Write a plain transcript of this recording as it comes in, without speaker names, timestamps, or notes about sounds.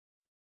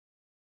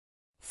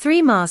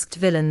Three masked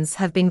villains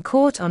have been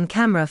caught on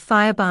camera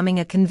firebombing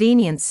a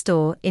convenience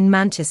store in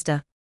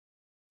Manchester.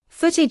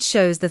 Footage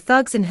shows the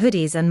thugs in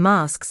hoodies and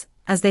masks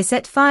as they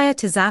set fire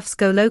to Zafs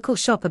GoLocal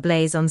shop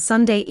ablaze on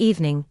Sunday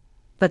evening,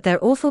 but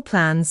their awful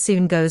plan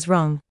soon goes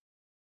wrong.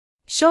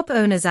 Shop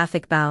owner Zaf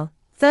Iqbal,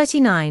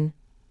 39,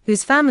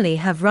 whose family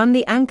have run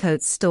the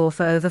Ancoats store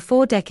for over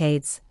 4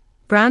 decades,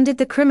 branded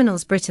the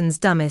criminals Britain's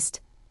dumbest,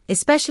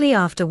 especially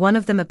after one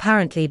of them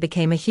apparently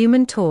became a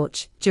human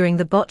torch during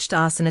the botched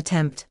arson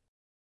attempt.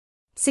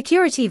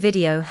 Security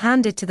video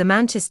handed to the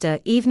Manchester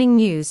Evening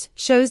News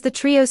shows the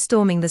trio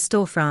storming the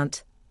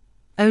storefront,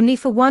 only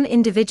for one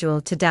individual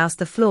to douse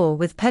the floor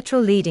with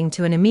petrol, leading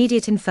to an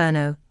immediate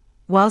inferno,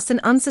 whilst an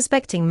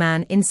unsuspecting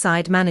man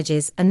inside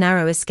manages a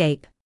narrow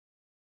escape.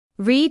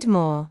 Read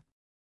more.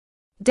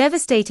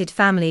 Devastated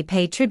family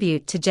pay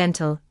tribute to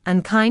gentle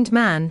and kind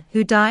man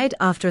who died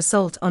after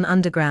assault on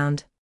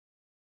underground.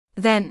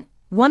 Then,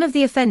 one of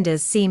the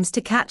offenders seems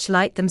to catch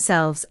light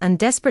themselves and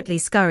desperately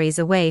scurries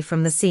away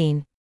from the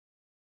scene.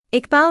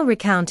 Iqbal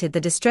recounted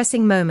the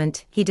distressing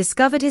moment he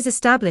discovered his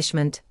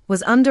establishment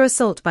was under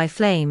assault by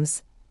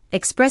flames,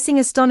 expressing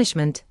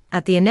astonishment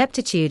at the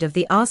ineptitude of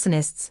the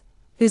arsonists,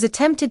 whose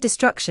attempted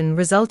destruction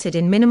resulted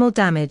in minimal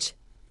damage,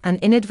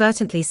 and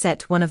inadvertently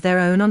set one of their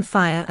own on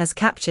fire as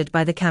captured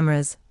by the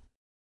cameras.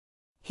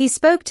 He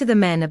spoke to the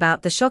men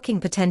about the shocking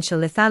potential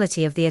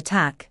lethality of the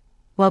attack,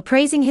 while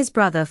praising his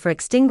brother for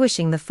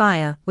extinguishing the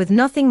fire with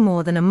nothing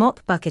more than a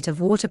mop bucket of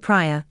water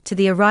prior to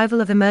the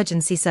arrival of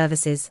emergency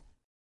services.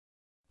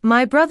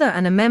 "My brother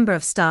and a member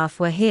of staff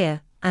were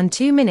here, and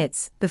 2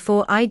 minutes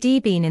before I'd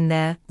been in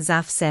there,"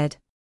 Zaf said.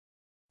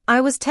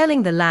 "I was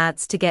telling the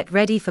lads to get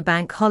ready for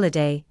bank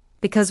holiday,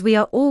 because we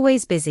are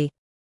always busy.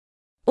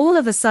 All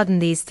of a sudden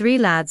these 3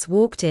 lads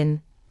walked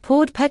in,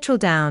 poured petrol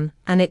down,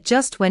 and it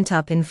just went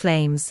up in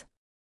flames.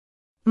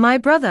 My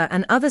brother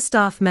and other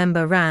staff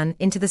member ran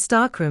into the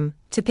stockroom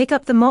to pick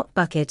up the mop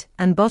bucket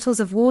and bottles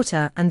of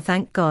water, and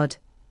thank God,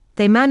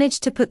 they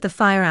managed to put the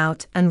fire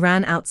out and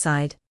ran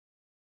outside.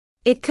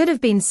 It could have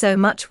been so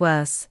much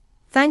worse.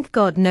 Thank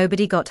God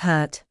nobody got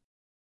hurt.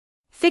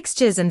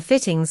 Fixtures and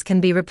fittings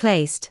can be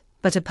replaced,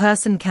 but a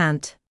person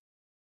can't.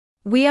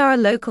 We are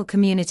a local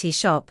community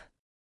shop.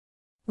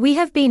 We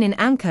have been in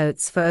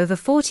Ancoats for over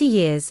 40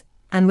 years,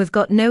 and we've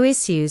got no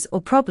issues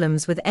or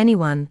problems with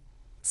anyone,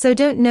 so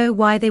don't know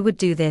why they would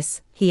do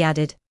this," he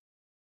added.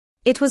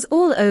 It was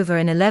all over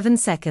in 11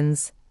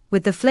 seconds,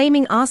 with the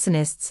flaming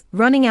arsonists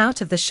running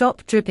out of the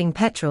shop dripping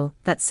petrol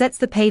that sets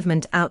the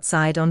pavement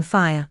outside on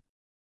fire.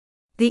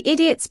 "The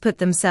idiots put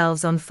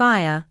themselves on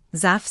fire,"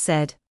 Zaf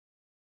said.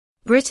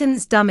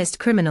 "Britain's dumbest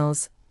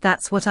criminals,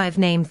 that's what I've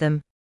named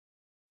them."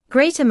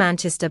 Greater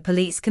Manchester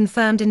Police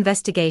confirmed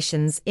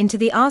investigations into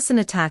the arson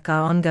attack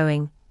are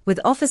ongoing, with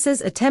officers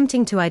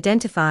attempting to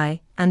identify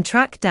and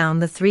track down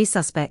the 3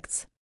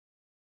 suspects.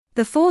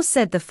 The force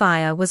said the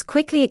fire was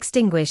quickly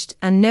extinguished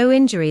and no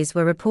injuries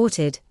were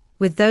reported,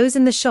 with those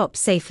in the shop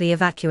safely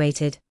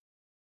evacuated.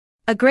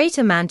 A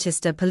Greater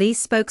Manchester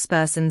Police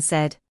spokesperson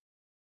said,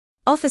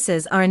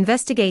 "Officers are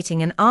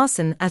investigating an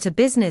arson at a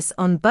business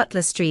on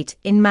Butler Street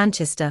in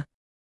Manchester.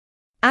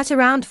 At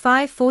around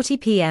 5:40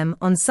 p.m.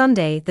 on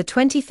Sunday, the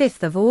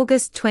 25th of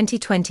August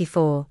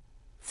 2024,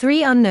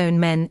 3 unknown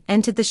men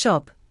entered the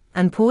shop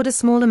and poured a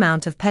small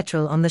amount of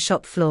petrol on the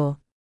shop floor.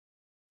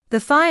 The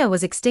fire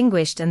was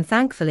extinguished and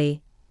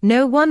thankfully,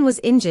 no one was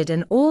injured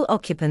and all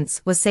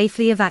occupants were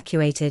safely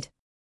evacuated."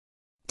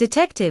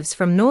 Detectives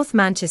from North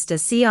Manchester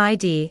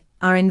CID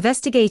are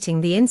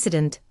investigating the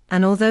incident,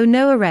 and although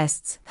no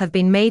arrests have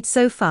been made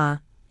so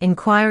far,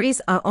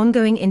 inquiries are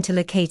ongoing into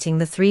locating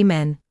the 3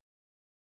 men.